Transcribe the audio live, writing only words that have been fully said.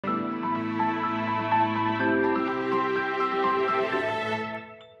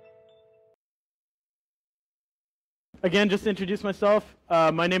Again, just to introduce myself,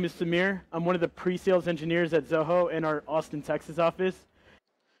 my name is Samir. I'm one of the pre-sales engineers at Zoho in our Austin, Texas office.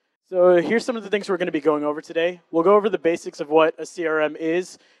 So here's some of the things we're going to be going over today. We'll go over the basics of what a CRM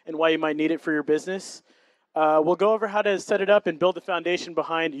is and why you might need it for your business. We'll go over how to set it up and build the foundation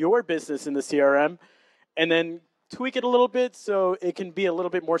behind your business in the CRM, and then tweak it a little bit so it can be a little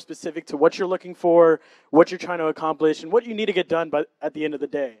bit more specific to what you're looking for, what you're trying to accomplish, and what you need to get done at the end of the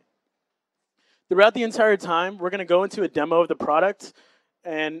day. Throughout the entire time, we're going to go into a demo of the product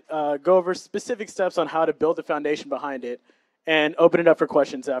and go over specific steps on how to build the foundation behind it and open it up for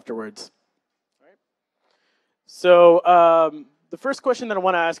questions afterwards. All right. So the first question that I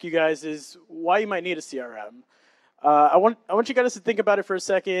want to ask you guys is why you might need a CRM. I want you guys to think about it for a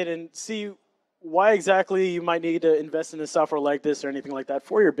second and see why exactly you might need to invest in a software like this or anything like that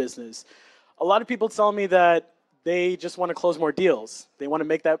for your business. A lot of people tell me that they just want to close more deals. They want to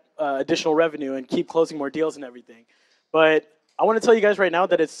make that additional revenue and keep closing more deals and everything. But I want to tell you guys right now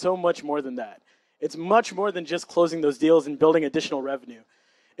that it's so much more than that. It's much more than just closing those deals and building additional revenue.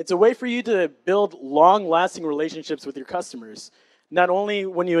 It's a way for you to build long-lasting relationships with your customers. Not only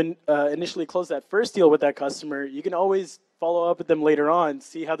when you initially close that first deal with that customer, you can always follow up with them later on,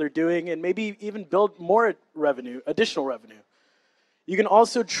 see how they're doing, and maybe even build more revenue, additional revenue. You can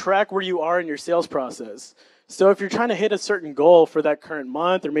also track where you are in your sales process. So if you're trying to hit a certain goal for that current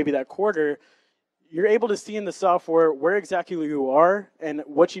month or maybe that quarter, you're able to see in the software where exactly you are and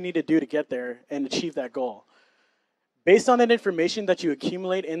what you need to do to get there and achieve that goal. Based on that information that you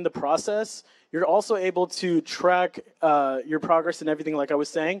accumulate in the process, you're also able to track your progress and everything like I was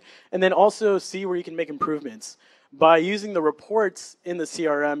saying, and then also see where you can make improvements. By using the reports in the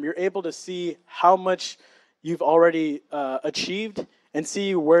CRM, you're able to see how much you've already achieved and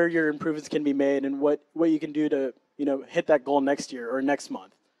see where your improvements can be made and what you can do to hit that goal next year or next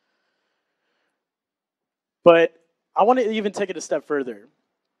month. But I want to even take it a step further.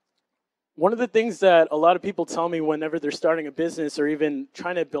 One of the things that a lot of people tell me whenever they're starting a business or even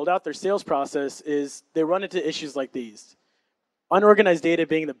trying to build out their sales process is they run into issues like these. Unorganized data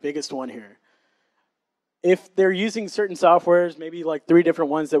being the biggest one here. If they're using certain softwares, maybe like 3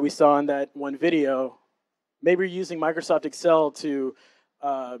 different ones that we saw in that one video, maybe you're using Microsoft Excel to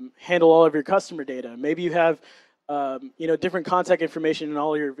handle all of your customer data. Maybe you have different contact information in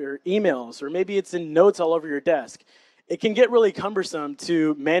all your emails, or maybe it's in notes all over your desk. It can get really cumbersome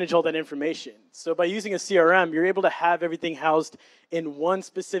to manage all that information. So by using a CRM, you're able to have everything housed in one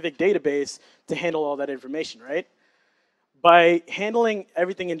specific database to handle all that information, right? By handling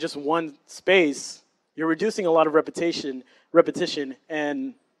everything in just one space, you're reducing a lot of repetition,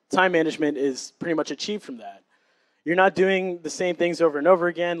 and time management is pretty much achieved from that. You're not doing the same things over and over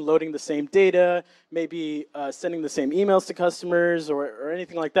again, loading the same data, maybe sending the same emails to customers or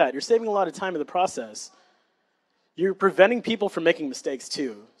anything like that. You're saving a lot of time in the process. You're preventing people from making mistakes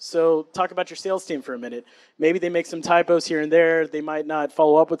too. So talk about your sales team for a minute. Maybe they make some typos here and there. They might not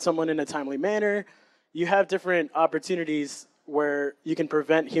follow up with someone in a timely manner. You have different opportunities where you can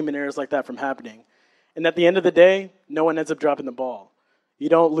prevent human errors like that from happening. And at the end of the day, no one ends up dropping the ball. You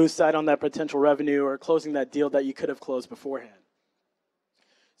don't lose sight on that potential revenue or closing that deal that you could have closed beforehand.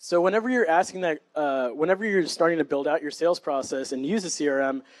 So whenever you're whenever you're starting to build out your sales process and use a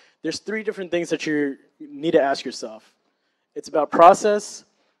CRM, there's 3 different things that you need to ask yourself. It's about process,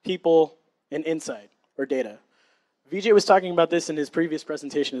 people, and insight or data. Vijay was talking about this in his previous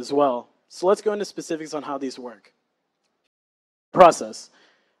presentation as well. So let's go into specifics on how these work. Process.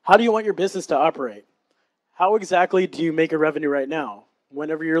 How do you want your business to operate? How exactly do you make a revenue right now?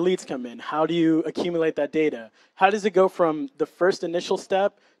 Whenever your leads come in, how do you accumulate that data? How does it go from the first initial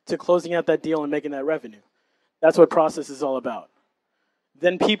step to closing out that deal and making that revenue? That's what process is all about.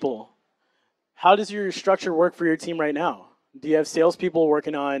 Then people. How does your structure work for your team right now? Do you have salespeople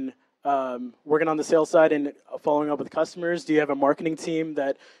working on the sales side and following up with customers? Do you have a marketing team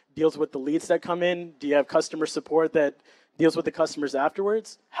that deals with the leads that come in? Do you have customer support that deals with the customers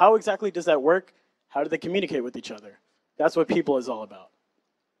afterwards? How exactly does that work? How do they communicate with each other? That's what people is all about.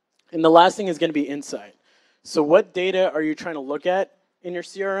 And the last thing is going to be insight. So what data are you trying to look at in your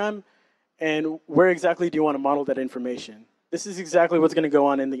CRM, and where exactly do you want to model that information? This is exactly what's going to go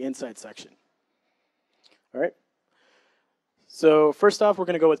on in the insight section. All right? So first off, we're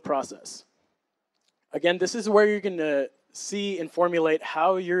going to go with process. Again, this is where you're going to see and formulate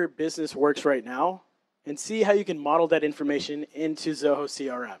how your business works right now and see how you can model that information into Zoho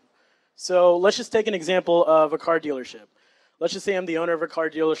CRM. So let's just take an example of a car dealership. Let's just say I'm the owner of a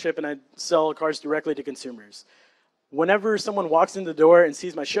car dealership and I sell cars directly to consumers. Whenever someone walks in the door and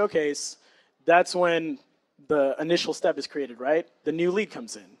sees my showcase, that's when the initial step is created, right? The new lead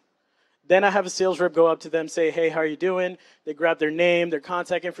comes in. Then I have a sales rep go up to them, say, hey, how are you doing? They grab their name, their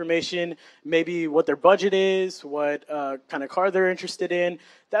contact information, maybe what their budget is, what kind of car they're interested in.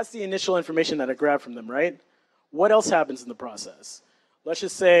 That's the initial information that I grab from them, right? What else happens in the process? Let's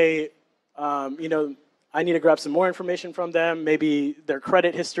just say, I need to grab some more information from them, maybe their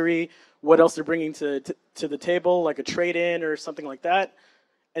credit history, what else they're bringing to the table, like a trade-in or something like that.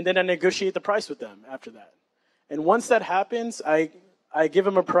 And then I negotiate the price with them after that. And once that happens, I give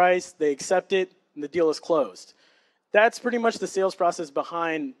them a price, they accept it, and the deal is closed. That's pretty much the sales process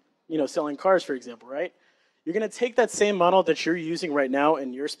behind, selling cars, for example, right? You're going to take that same model that you're using right now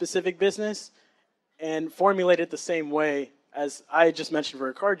in your specific business and formulate it the same way as I just mentioned for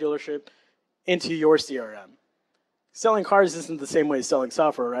a car dealership into your CRM. Selling cars isn't the same way as selling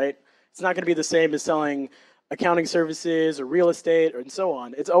software, right? It's not going to be the same as selling accounting services or real estate and so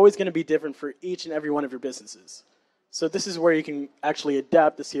on. It's always going to be different for each and every one of your businesses. So this is where you can actually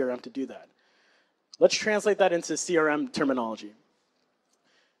adapt the CRM to do that. Let's translate that into CRM terminology.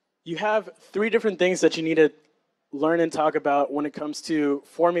 You have 3 different things that you need to learn and talk about when it comes to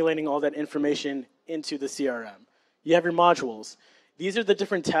formulating all that information into the CRM. You have your modules. These are the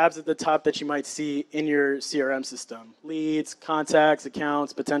different tabs at the top that you might see in your CRM system. Leads, contacts,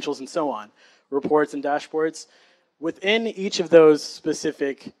 accounts, potentials, and so on. Reports and dashboards. Within each of those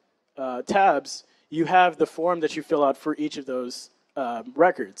specific tabs, you have the form that you fill out for each of those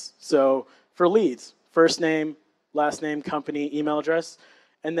records. So for leads, first name, last name, company, email address.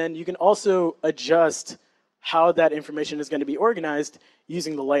 And then you can also adjust how that information is going to be organized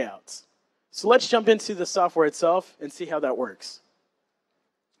using the layouts. So let's jump into the software itself and see how that works.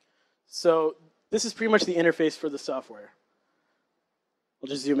 So this is pretty much the interface for the software. I'll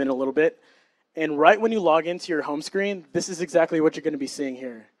just zoom in a little bit. And right when you log into your home screen, this is exactly what you're going to be seeing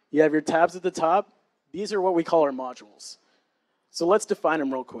here. You have your tabs at the top. These are what we call our modules. So let's define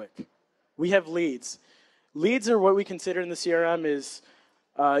them real quick. We have leads. Leads are what we consider in the CRM is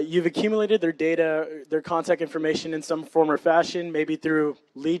you've accumulated their data, their contact information in some form or fashion, maybe through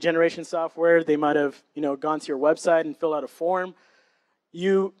lead generation software. They might have gone to your website and filled out a form.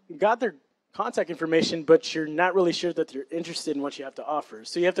 You got their contact information, but you're not really sure that they're interested in what you have to offer.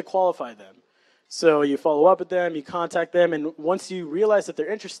 So you have to qualify them. So you follow up with them, you contact them, and once you realize that they're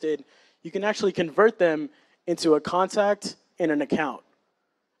interested, you can actually convert them into a contact and an account.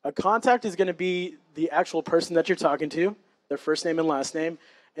 A contact is going to be the actual person that you're talking to, their first name and last name,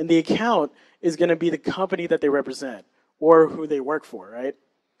 and the account is going to be the company that they represent or who they work for, right?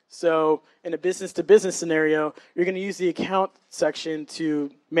 So in a business-to-business scenario, you're going to use the account section to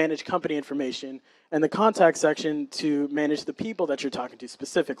manage company information and the contact section to manage the people that you're talking to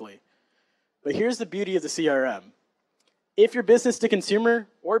specifically. But here's the beauty of the CRM. If you're business-to-consumer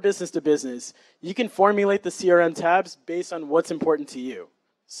or business-to-business, you can formulate the CRM tabs based on what's important to you.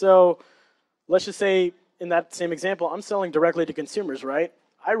 So let's just say in that same example, I'm selling directly to consumers, right?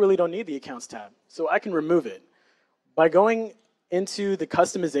 I really don't need the accounts tab, so I can remove it. By going into the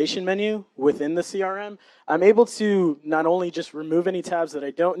customization menu within the CRM, I'm able to not only just remove any tabs that I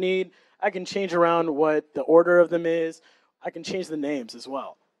don't need, I can change around what the order of them is. I can change the names as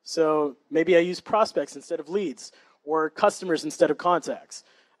well. So maybe I use prospects instead of leads or customers instead of contacts.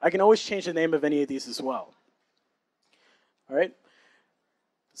 I can always change the name of any of these as well. All right.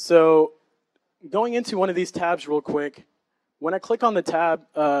 So going into one of these tabs real quick, when I click on the tab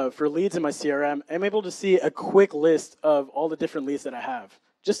for leads in my CRM, I'm able to see a quick list of all the different leads that I have,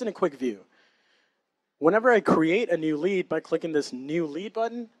 just in a quick view. Whenever I create a new lead by clicking this new lead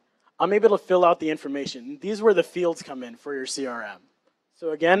button, I'm able to fill out the information. These are where the fields come in for your CRM. So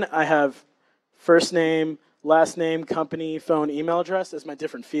again, I have first name, last name, company, phone, email address as my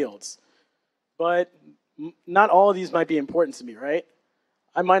different fields. But not all of these might be important to me, right?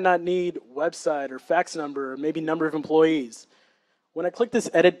 I might not need website or fax number or maybe number of employees. When I click this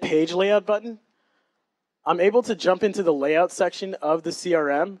edit page layout button, I'm able to jump into the layout section of the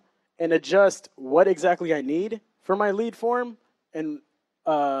CRM and adjust what exactly I need for my lead form and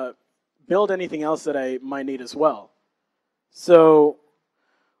build anything else that I might need as well. So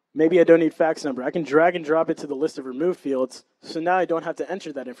maybe I don't need fax number. I can drag and drop it to the list of removed fields, so now I don't have to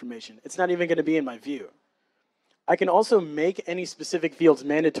enter that information. It's not even going to be in my view. I can also make any specific fields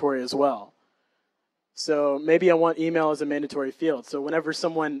mandatory as well. So maybe I want email as a mandatory field. So whenever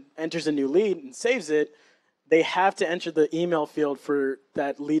someone enters a new lead and saves it, they have to enter the email field for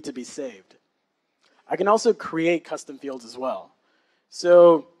that lead to be saved. I can also create custom fields as well.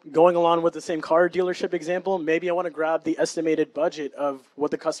 So going along with the same car dealership example, maybe I want to grab the estimated budget of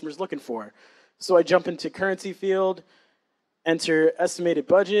what the customer is looking for. So I jump into currency field, enter estimated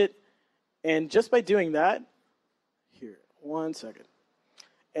budget, and just by doing that, here, one second.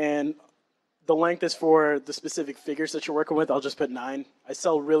 And the length is for the specific figures that you're working with. I'll just put 9. I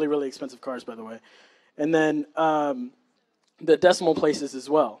sell really, really expensive cars, by the way. And then the decimal places as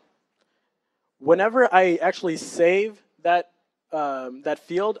well. Whenever I actually save that, that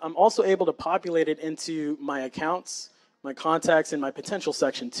field, I'm also able to populate it into my accounts, my contacts, and my potential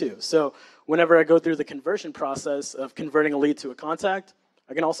section too. So whenever I go through the conversion process of converting a lead to a contact,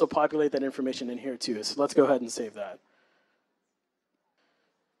 I can also populate that information in here too. So let's go ahead and save that.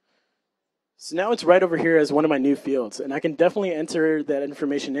 So now it's right over here as one of my new fields, and I can definitely enter that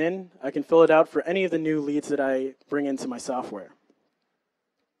information in. I can fill it out for any of the new leads that I bring into my software.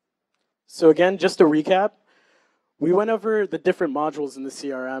 So again, just to recap, we went over the different modules in the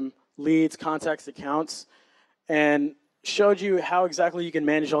CRM, leads, contacts, accounts, and showed you how exactly you can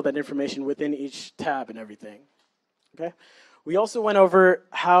manage all that information within each tab and everything. Okay? We also went over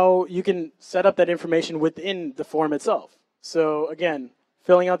how you can set up that information within the form itself. So again,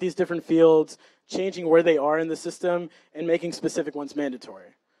 filling out these different fields, changing where they are in the system, and making specific ones mandatory.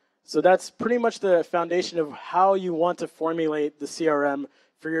 So that's pretty much the foundation of how you want to formulate the CRM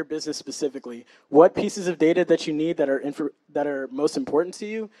for your business specifically. What pieces of data that you need that are most important to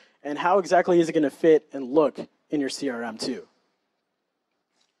you, and how exactly is it going to fit and look in your CRM too.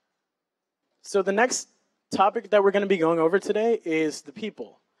 So the next topic that we're going to be going over today is the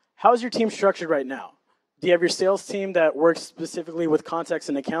people. How's your team structured right now? Do you have your sales team that works specifically with contacts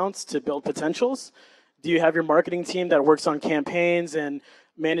and accounts to build potentials? Do you have your marketing team that works on campaigns and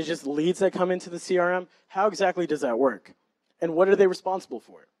manages the leads that come into the CRM? How exactly does that work? And what are they responsible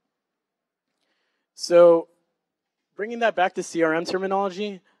for? So bringing that back to CRM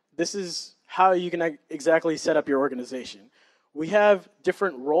terminology, this is how you can exactly set up your organization. We have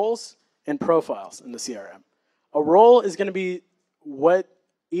different roles and profiles in the CRM. A role is going to be what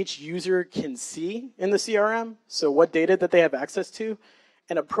each user can see in the CRM, so what data that they have access to,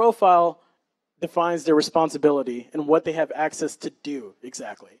 and a profile defines their responsibility and what they have access to do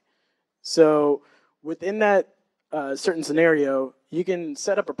exactly. So within that certain scenario, you can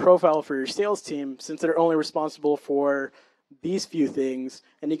set up a profile for your sales team since they're only responsible for these few things,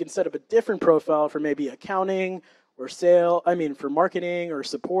 and you can set up a different profile for maybe accounting or for marketing or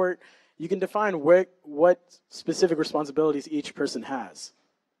support. You can define what specific responsibilities each person has.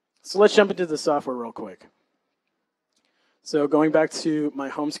 So let's jump into the software real quick. So going back to my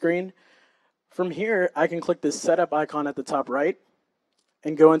home screen, from here, I can click this setup icon at the top right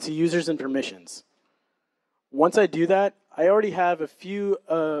and go into users and permissions. Once I do that, I already have a few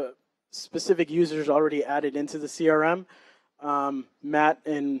specific users already added into the CRM. Matt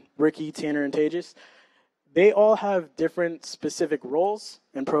and Ricky, Tanner, and Tejas. They all have different specific roles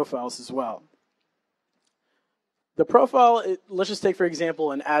and profiles as well. The profile, let's just take, for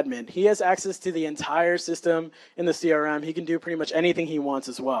example, an admin. He has access to the entire system in the CRM. He can do pretty much anything he wants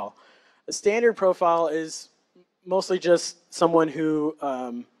as well. A standard profile is mostly just someone who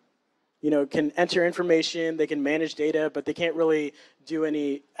can enter information, they can manage data, but they can't really do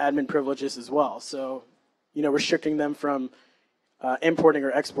any admin privileges as well. So, restricting them from importing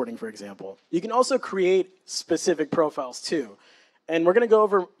or exporting, for example. You can also create specific profiles too. And we're going to go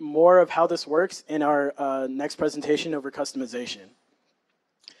over more of how this works in our next presentation over customization.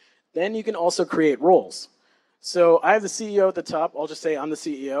 Then you can also create roles. So I have the CEO at the top. I'll just say I'm the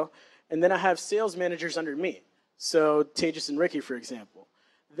CEO. And then I have sales managers under me. So Tejas and Ricky, for example.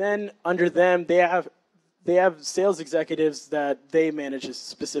 Then under them, they have sales executives that they manage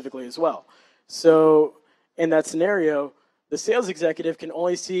specifically as well. So in that scenario, the sales executive can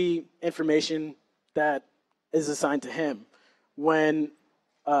only see information that is assigned to him. When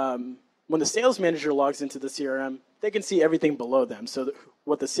the sales manager logs into the CRM, they can see everything below them. So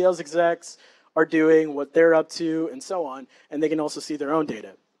what the sales execs are doing, what they're up to, and so on. And they can also see their own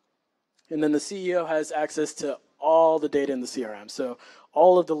data. And then the CEO has access to all the data in the CRM. So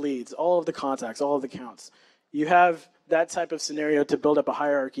all of the leads, all of the contacts, all of the accounts. You have that type of scenario to build up a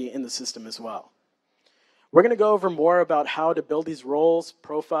hierarchy in the system as well. We're going to go over more about how to build these roles,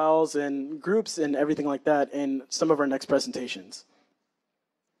 profiles, and groups and everything like that in some of our next presentations.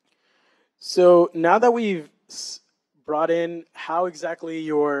 So now that we've brought in how exactly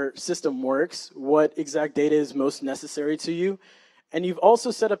your system works, what exact data is most necessary to you, and you've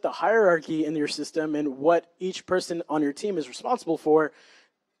also set up the hierarchy in your system and what each person on your team is responsible for,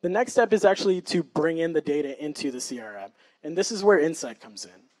 the next step is actually to bring in the data into the CRM. And this is where Insight comes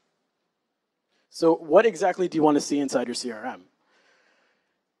in. So what exactly do you want to see inside your CRM?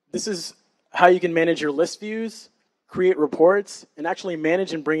 This is how you can manage your list views, create reports, and actually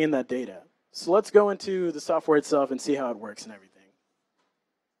manage and bring in that data. So let's go into the software itself and see how it works and everything.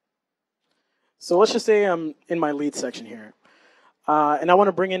 So let's just say I'm in my lead section here. and I want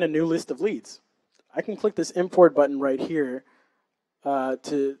to bring in a new list of leads. I can click this import button right here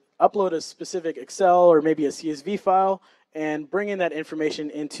to upload a specific Excel or maybe a CSV file and bring in that information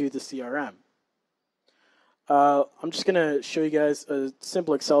into the CRM. I'm just going to show you guys a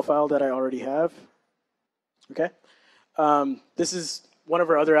simple Excel file that I already have. Okay. This is one of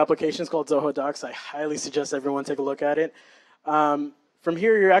our other applications called Zoho Docs. I highly suggest everyone take a look at it. From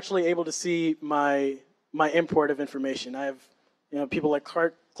here, you're actually able to see my import of information. I have people like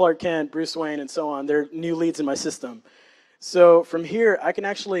Clark Kent, Bruce Wayne, and so on. They're new leads in my system. So from here, I can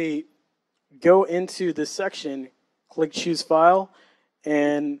actually go into this section, click Choose File,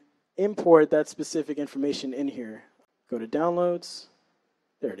 and import that specific information in here. Go to Downloads.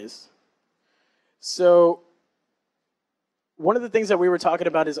 There it is. So one of the things that we were talking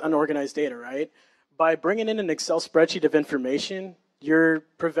about is unorganized data, right? By bringing in an Excel spreadsheet of information, you're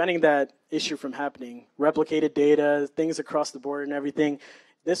preventing that issue from happening. Replicated data, things across the board and everything.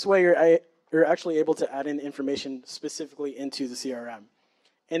 This way, you're actually able to add in information specifically into the CRM.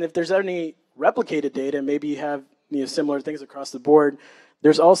 And if there's any replicated data, maybe you have similar things across the board,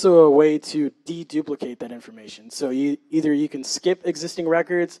 there's also a way to deduplicate that information. So either you can skip existing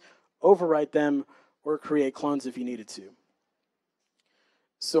records, overwrite them, or create clones if you needed to.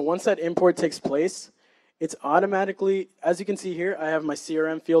 So once that import takes place, it's automatically, as you can see here, I have my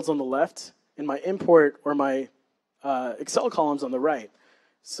CRM fields on the left and my import or my Excel columns on the right.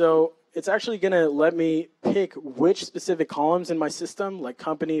 So it's actually going to let me pick which specific columns in my system, like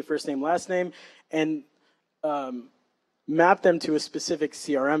company, first name, last name, and map them to a specific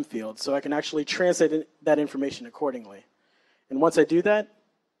CRM field. So I can actually translate that information accordingly. And once I do that,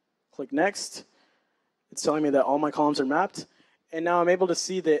 click Next. It's telling me that all my columns are mapped. And now I'm able to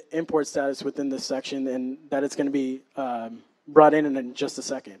see the import status within this section and that it's going to be brought in just a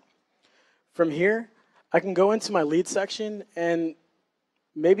second. From here, I can go into my lead section and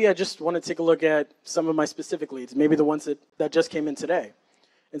maybe I just want to take a look at some of my specific leads, maybe the ones that just came in today.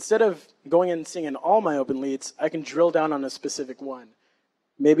 Instead of going in and seeing all my open leads, I can drill down on a specific one.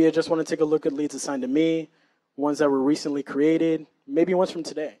 Maybe I just want to take a look at leads assigned to me, ones that were recently created, maybe ones from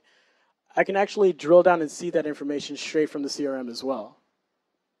today. I can actually drill down and see that information straight from the CRM as well.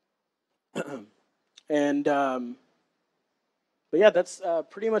 But yeah, that's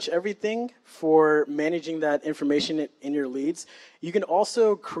pretty much everything for managing that information in your leads. You can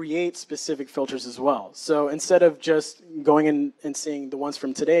also create specific filters as well. So instead of just going in and seeing the ones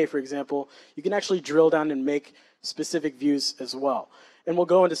from today, for example, you can actually drill down and make specific views as well. And we'll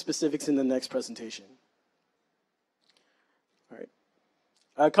go into specifics in the next presentation. All right.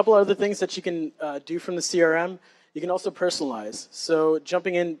 A couple other things that you can do from the CRM. You can also personalize. So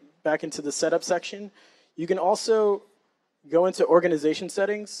jumping back into the setup section, you can also go into organization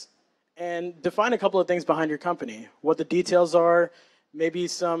settings and define a couple of things behind your company. What the details are. Maybe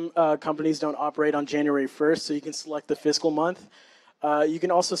some companies don't operate on January 1st, so you can select the fiscal month. You can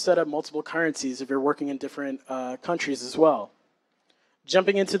also set up multiple currencies if you're working in different countries as well.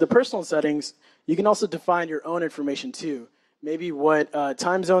 Jumping into the personal settings, you can also define your own information too. Maybe what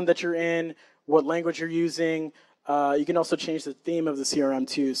time zone that you're in, what language you're using. You can also change the theme of the CRM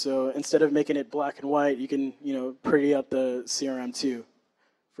too. So instead of making it black and white, you can pretty up the CRM too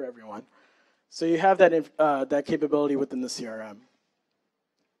for everyone. So you have that capability within the CRM.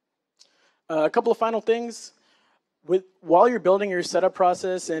 A couple of final things. While you're building your setup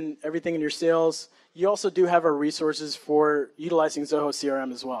process and everything in your sales, you also do have our resources for utilizing Zoho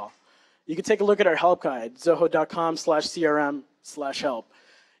CRM as well. You can take a look at our help guide, zoho.com/CRM/help.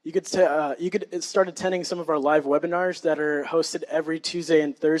 You could start attending some of our live webinars that are hosted every Tuesday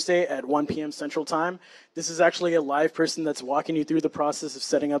and Thursday at 1 p.m. Central Time. This is actually a live person that's walking you through the process of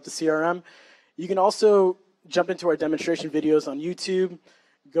setting up the CRM. You can also jump into our demonstration videos on YouTube,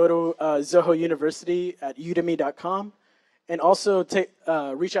 go to Zoho University at udemy.com, and also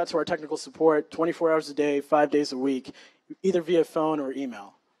reach out to our technical support 24 hours a day, 5 days a week, either via phone or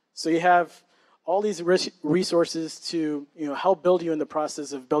email. So you have all these resources to help build you in the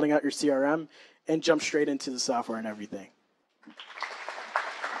process of building out your CRM and jump straight into the software and everything.